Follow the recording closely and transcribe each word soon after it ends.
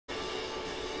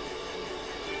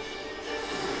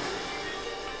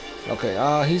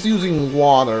Okay, he's using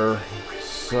water,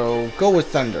 so go with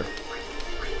thunder.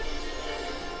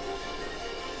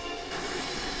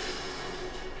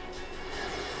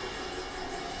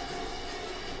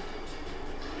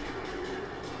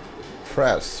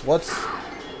 Press. What's...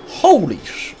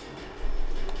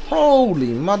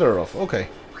 Holy mother of... Okay.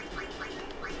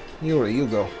 Yuri, you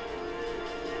go.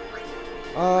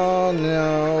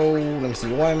 No. Let me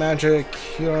see. White magic.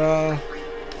 Yura.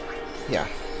 Yeah.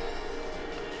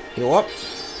 Heal up.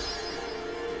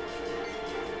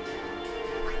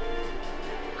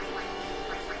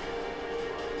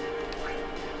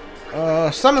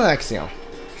 Summon Axiom.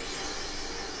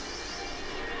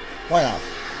 Why not?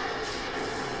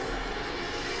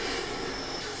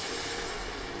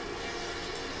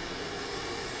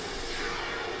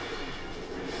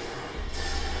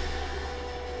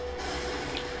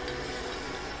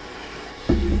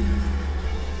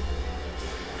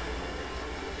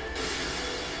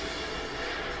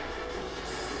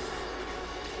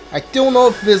 I don't know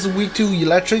if this is weak to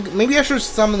electric. Maybe I should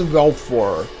summon well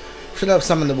 4. Should have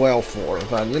summoned well 4,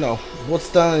 but you know, what's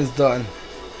done is done.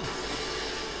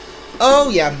 Oh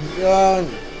yeah.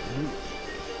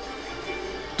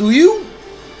 Do you?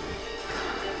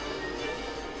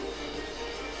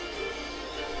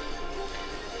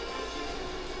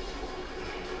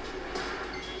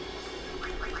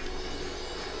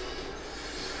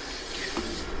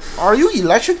 Are you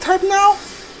electric type now?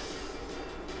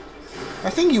 I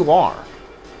think you are.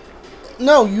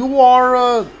 No, you are,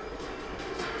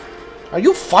 Are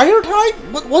you fire type?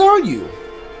 What are you?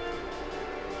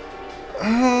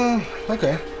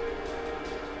 Okay.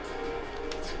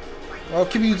 I'll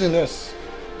keep using this.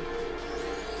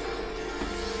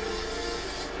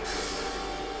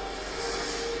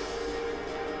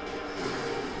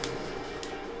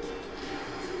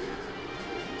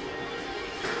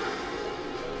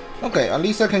 Okay, at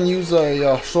least I can use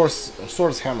a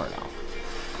swords hammer now.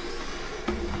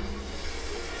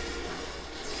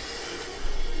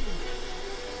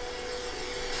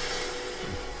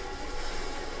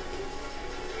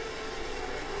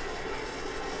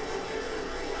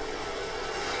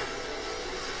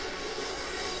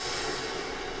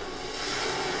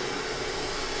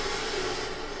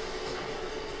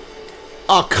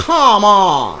 Oh, come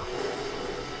on!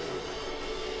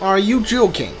 Are you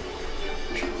joking?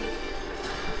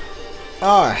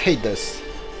 Oh, I hate this.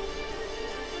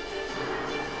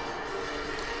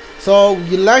 So,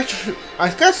 electric... I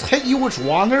guess hit you with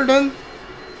water then?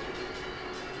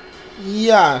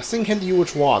 Yeah, I think hit you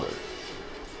with water.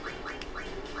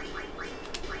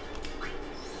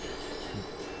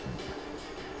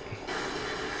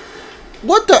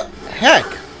 What the heck?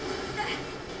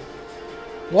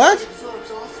 What?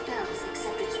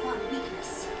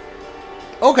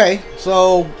 Okay,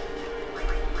 so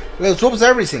it absorbs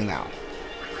everything now.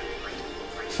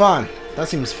 Fine, that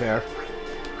seems fair.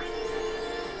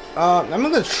 I'm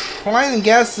gonna try and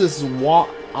guess this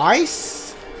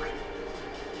ice.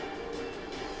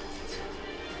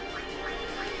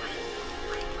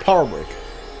 Power break.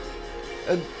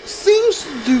 It seems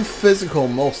to do physical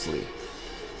mostly,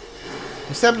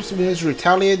 except when it's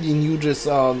retaliate and uses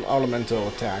elemental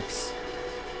attacks.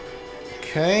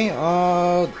 Okay,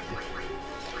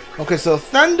 okay, so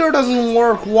thunder doesn't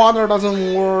work, water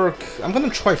doesn't work. I'm gonna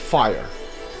try fire.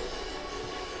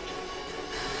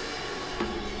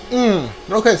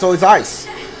 Okay, so it's ice.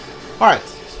 Alright.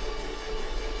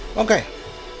 Okay.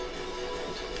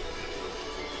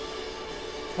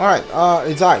 Alright,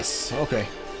 it's ice. Okay.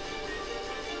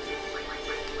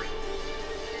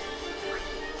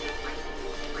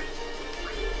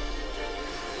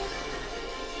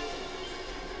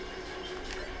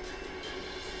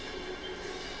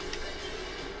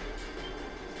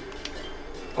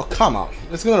 Oh, come on.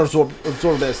 It's gonna absorb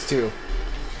this too.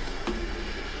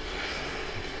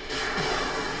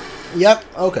 Yep,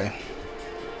 okay.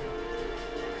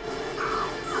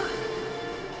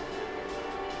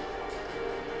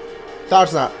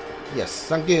 Dodge that. Yes,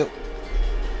 thank you.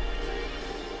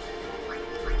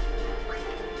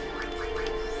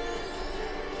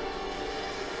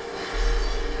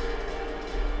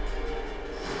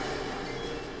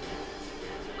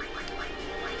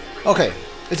 Okay,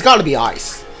 it's gotta be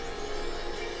ice.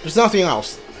 There's nothing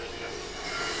else.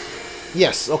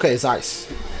 Yes, okay, it's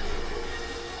ice.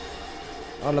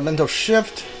 Elemental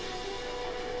shift.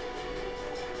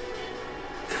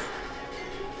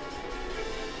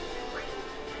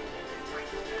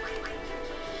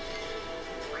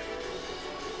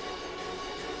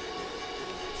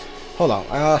 Hold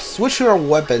on, switch your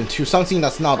weapon to something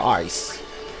that's not ice.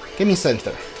 Give me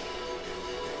center.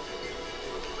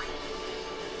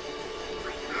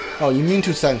 Oh, immune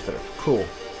to Thunder. Cool.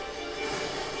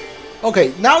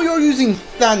 Okay, now you're using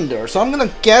Thunder, so I'm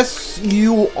gonna guess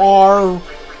you are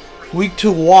weak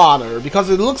to water, because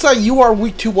it looks like you are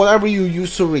weak to whatever you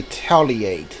use to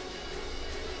retaliate.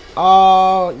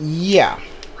 Yeah.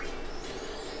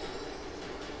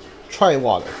 Try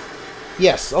water.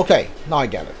 Yes, okay, now I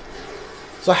get it.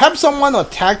 So have someone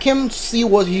attack him, see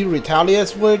what he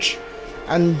retaliates with,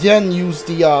 and then use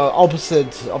the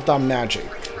opposite of that magic.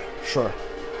 Sure.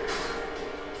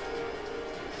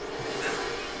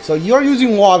 So you're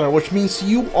using water, which means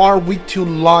you are weak to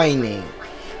lightning.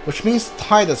 Which means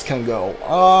Titus can go.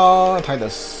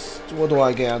 Titus, what do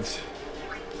I get?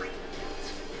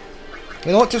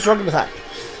 You know what, just regular attack.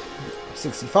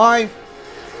 65.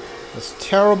 That's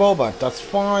terrible, but that's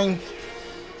fine.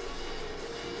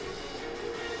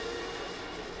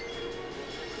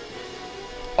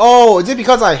 Oh, is it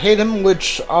because I hate him,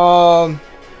 which, okay.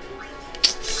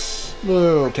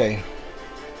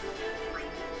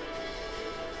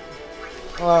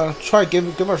 Try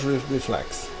give us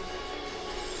reflex.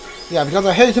 Yeah, because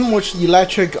I hit him with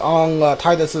electric on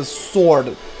Titus's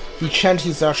sword, he changed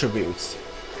his attributes.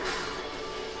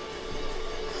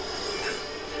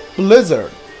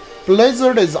 Blizzard.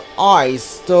 Blizzard is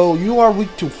ice, so you are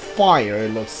weak to fire,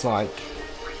 it looks like.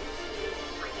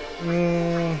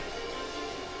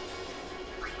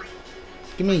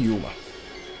 Give me Yuma.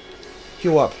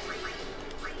 Heal up.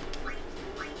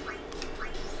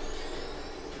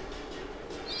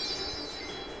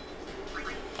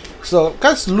 So,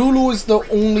 guys, Lulu is the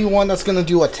only one that's gonna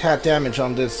do attack damage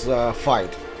on this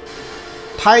fight.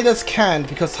 Titus can't,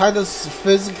 because Titus'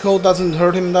 physical doesn't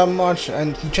hurt him that much,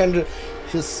 and he changed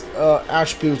his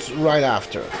attributes right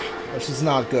after, which is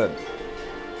not good.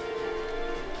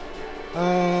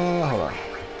 Hold on.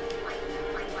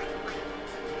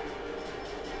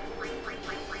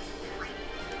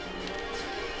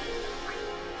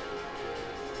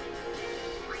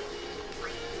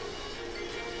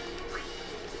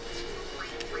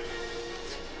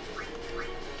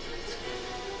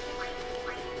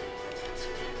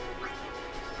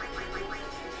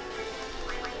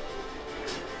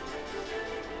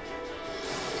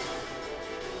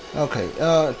 Okay,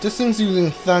 this thing's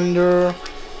using Thunder,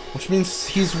 which means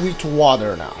he's weak to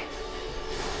water now.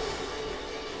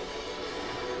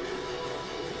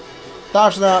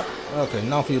 Dodge that. Okay,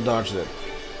 now you dodged it.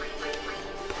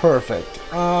 Perfect.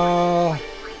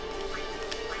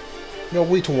 You're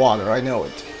weak to water, I know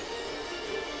it.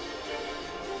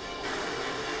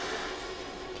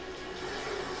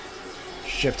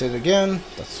 Shift it again,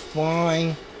 that's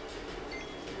fine.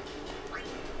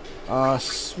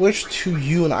 Switch to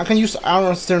Yuna. I can use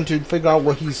Aaron's turn to figure out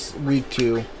what he's weak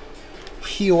to.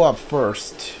 Heal up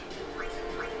first.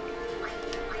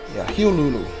 Yeah, heal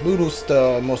Lulu. Lulu's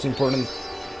the most important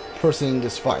person in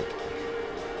this fight.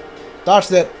 Dodge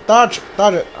that. Dodge!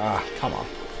 Dodge it! Ah, come on.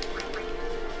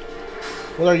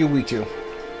 What are you weak to?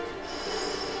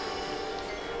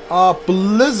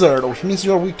 Blizzard, which means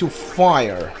you're weak to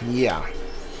fire. Yeah.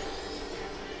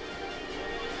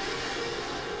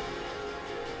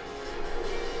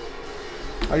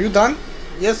 Are you done?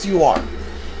 Yes, you are.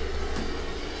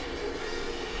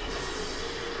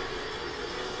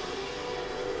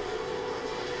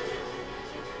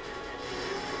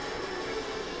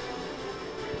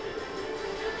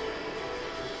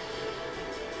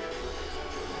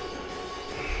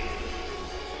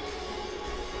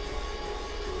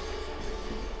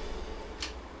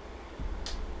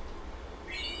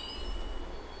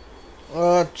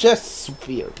 Just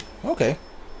sphere. Okay.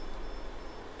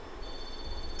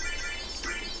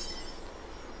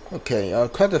 Okay,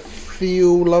 quite a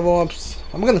few level ups.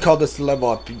 I'm gonna call this level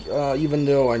up, even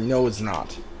though I know it's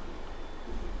not.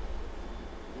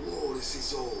 Whoa, this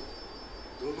is old.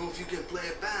 Don't know if you can play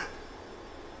it back.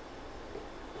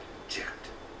 Checked.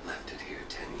 Left it here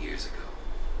 10 years ago.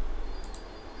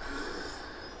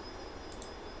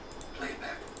 Play it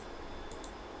back.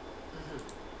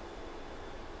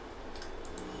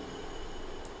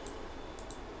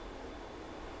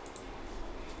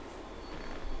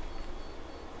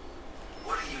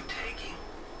 What are you taking?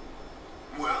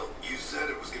 Well, you said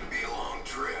it was gonna be a long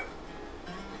trip.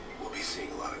 We'll be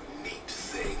seeing a lot of neat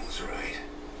things, right?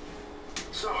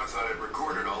 So I thought I'd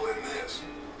record it all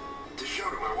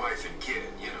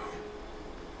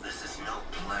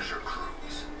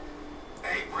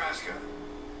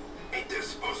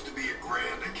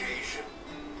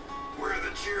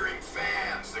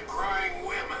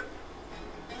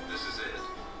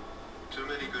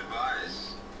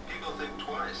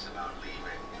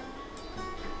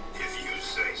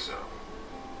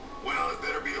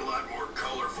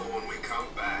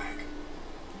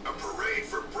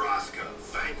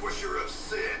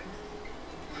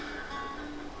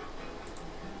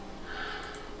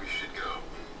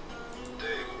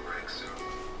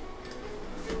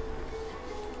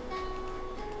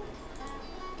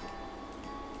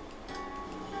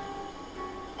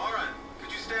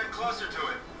closer to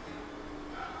it.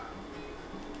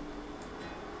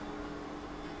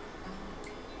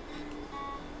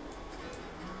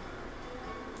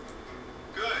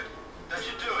 Good. That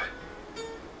should do it.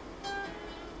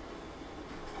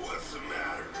 What's the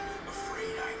matter?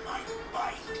 Afraid I might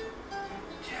bite?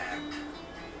 Jacked.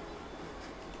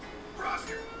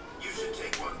 Rosker, you should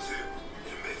take one too.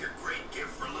 It'll make a great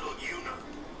gift for little Yuna.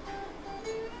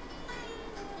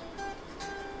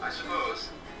 I suppose.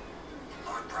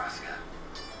 Lord Braska,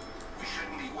 we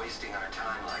shouldn't be wasting our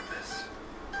time like this.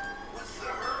 What's the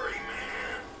hurry,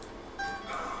 man?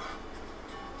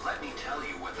 Let me tell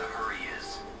you what the hurry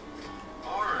is.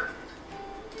 Oren.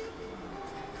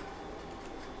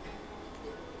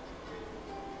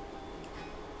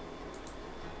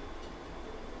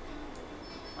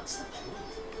 What's the point?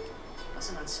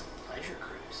 Wasn't on some pleasure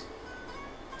cruise.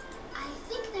 I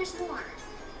think there's more.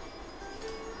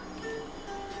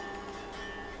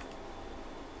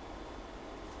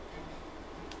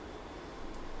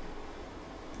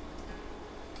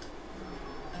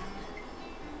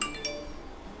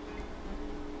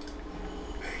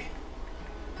 Hey,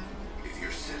 if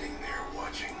you're sitting there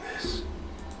watching this,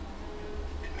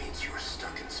 it means you're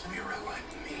stuck in Spira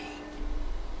like me.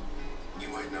 You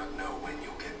might not know when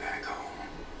you'll get back home,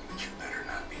 but you better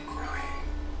not be crying.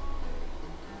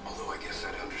 Although I guess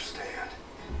I'd understand.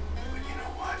 But you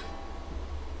know what?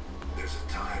 There's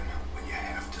a time when you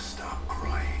have to stop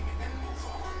crying and move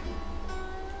on.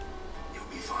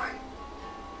 You'll be fine.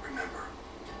 Remember,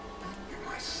 you're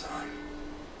my son.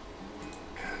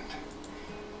 And,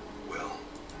 well,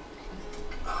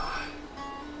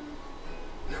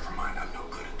 never mind, I'm no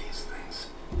good at these things.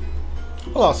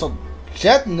 Hold on, so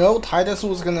Jet know Titus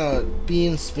was gonna be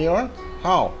in Spirit?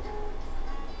 How?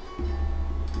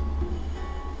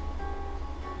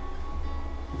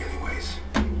 Anyways,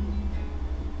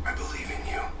 I believe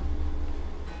in you.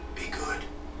 Be good.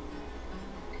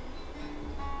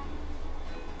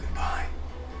 Goodbye.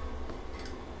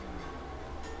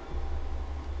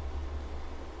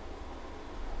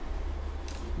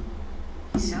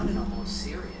 He sounded almost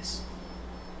serious,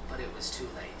 but it was too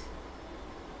late.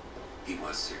 He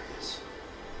was serious.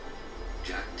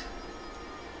 Jacked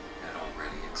had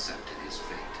already accepted his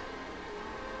fate.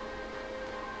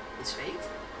 His fate?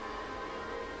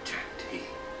 Jacked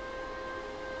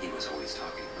he was always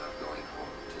talking about going home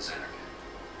to Xanarkand.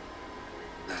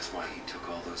 That's why he took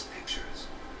all those pictures,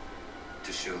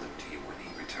 to show them to you when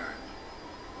he returned.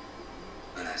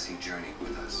 But as he journeyed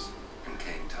with us and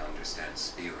came to understand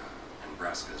Spira and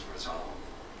Braska's resolve,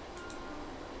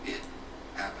 it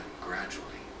happened gradually.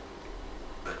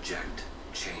 But Jacked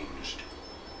changed.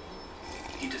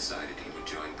 He decided he would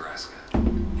join Braska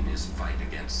in his fight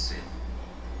against sin.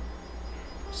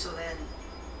 So then,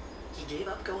 he gave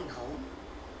up going home?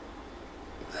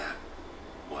 That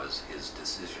was his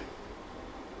decision.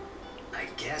 I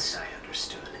guess I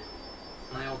understood.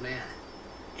 My old man,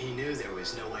 he knew there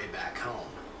was no way back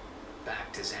home.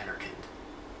 Back to Xanarkand.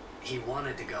 He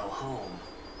wanted to go home,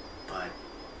 but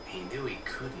he knew he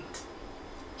couldn't.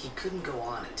 He couldn't go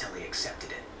on until he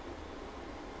accepted it.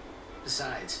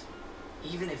 Besides,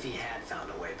 even if he had found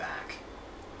a way back,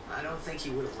 I don't think he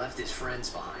would have left his friends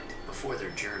behind before their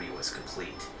journey was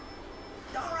complete.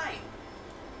 All right,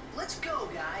 let's go,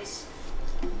 guys.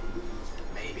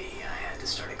 Maybe I had to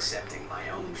start accepting my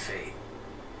own fate.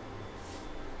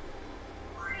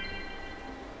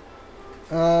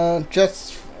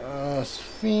 Just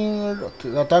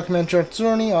document your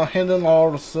journey on hidden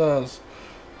Lord's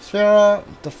Sphere,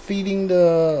 defeating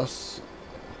the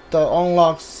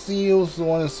unlocked seals.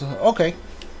 One is okay.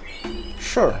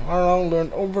 Sure, I'll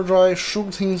learn Overdrive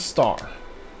Shooting Star.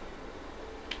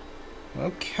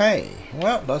 Okay,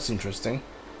 well, that's interesting.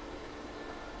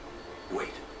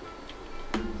 Wait,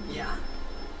 Yeah?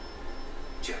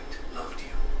 Jacked loved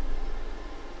you.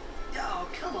 Oh,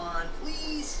 come on,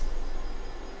 please.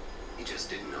 He just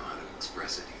didn't know how to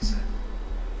express it, he said.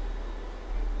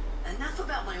 Enough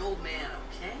about my old man,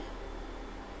 okay?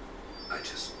 I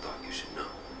just thought you should know.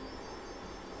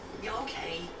 Yeah,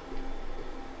 okay.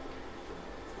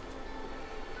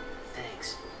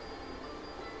 Thanks.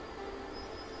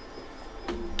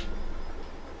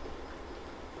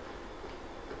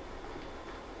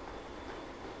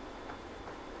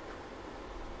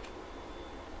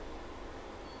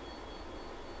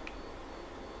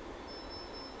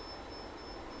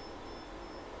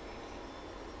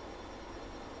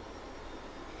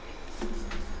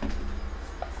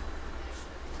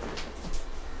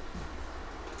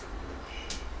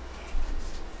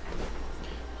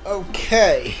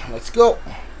 Okay, let's go.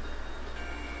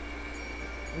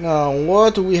 Now,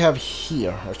 what do we have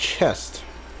here? A chest.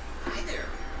 Hi there.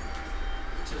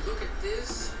 Would you look at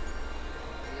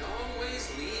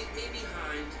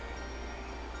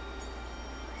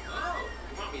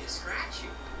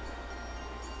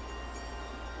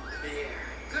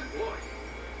boy.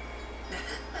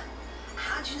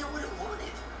 How'd you know what it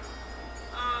wanted?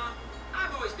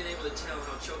 I've always been able to tell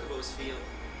how chocobos feel.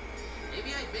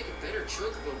 Maybe I'd make a better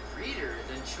chocobo breeder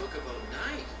than chocobo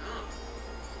knight, huh?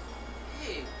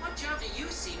 Hey, what job do you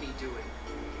see me doing?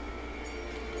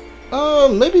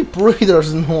 Maybe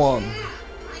breeder's one. Yeah,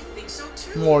 I think so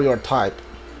too. More your type.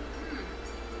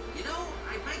 You know,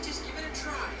 I might just give it a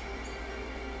try.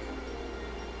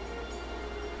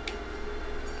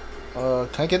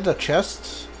 Can I get the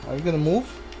chest? Are you gonna move?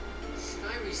 Should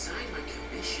I resign my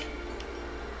commission?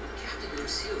 Would Captain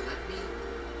Lucille let me?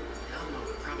 Elmo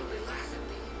would probably laugh at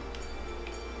me.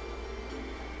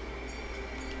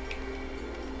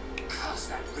 Curse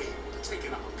that Red for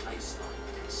taking up a place like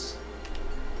this.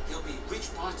 He'll be rich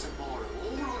by tomorrow,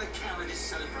 all on account of this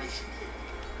celebration here.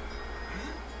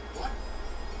 Hmm? What?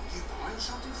 You buying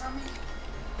something from me?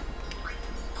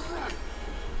 Great.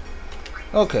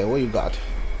 Okay, what you got?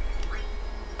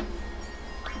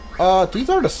 These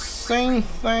are the same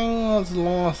thing as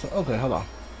last. Okay, hold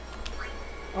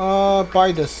on.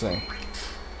 Buy this thing.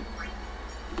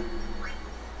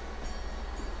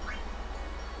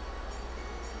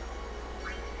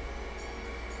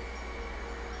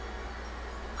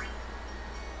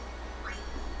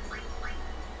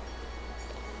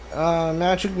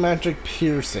 Magic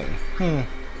piercing.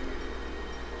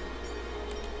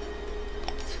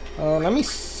 Let me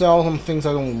sell some things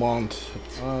I don't want.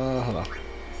 Hold on.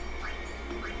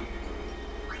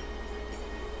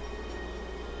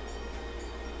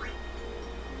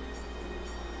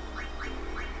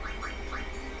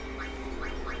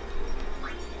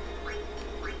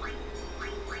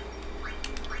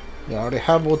 Yeah, I already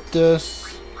have all this.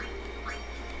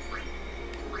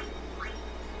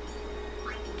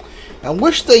 I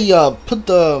wish they put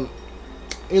the,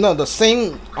 you know, the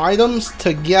same items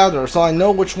together so I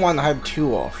know which one I have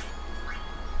two of.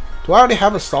 Do I already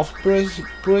have a soft brace?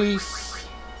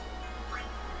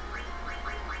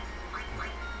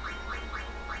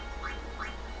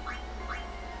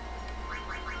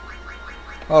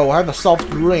 Oh, I have a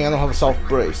soft ring. I don't have a soft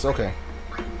brace. Okay.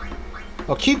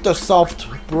 I'll keep the soft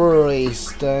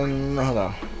brace then. Hold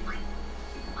on.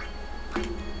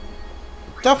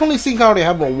 Definitely think I already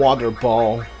have a water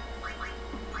ball.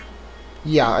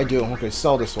 Yeah, I do. Okay,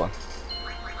 sell this one.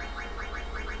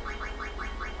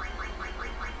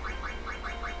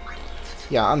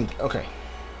 Yeah, I'm okay.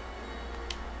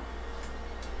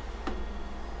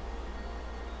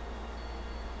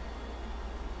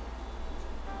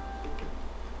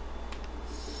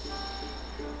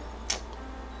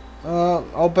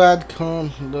 I'll bet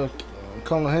the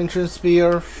comprehension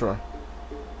spear, sure.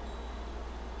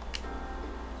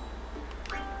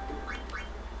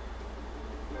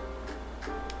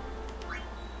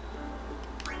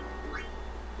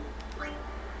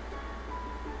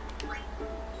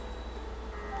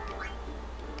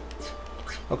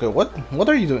 Okay, what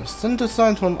are you doing?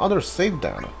 Synthesize from other save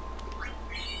data.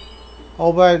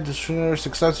 All bad dictionary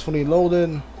successfully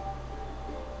loaded.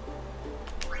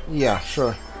 Yeah,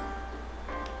 sure.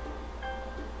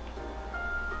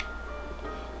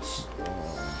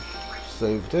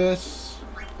 Save this.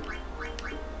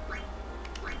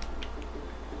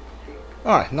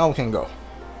 Alright, now we can go.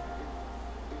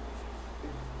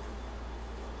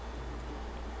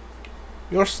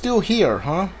 You're still here,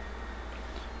 huh?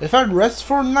 If I rest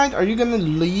for a night, are you gonna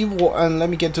leave and let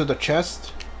me get to the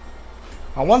chest?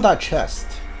 I want that chest.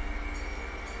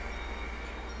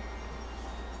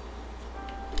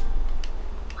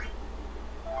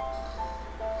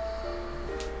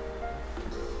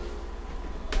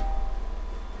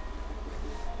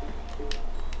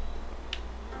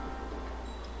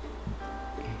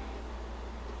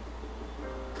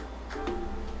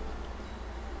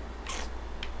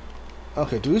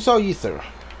 Okay, do you saw ether?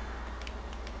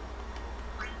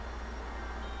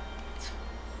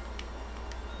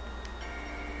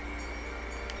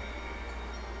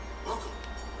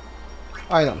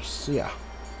 Items, yeah.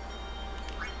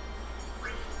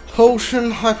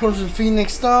 Potion, Hyper's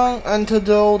Phoenix Down,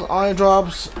 Antidote, Eye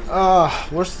Drops.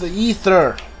 Where's the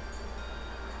ether?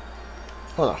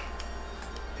 Hold on.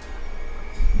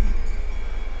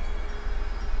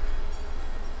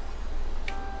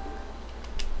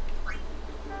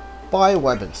 Buy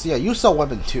weapons. Yeah, you saw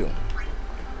weapon too.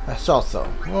 I saw so.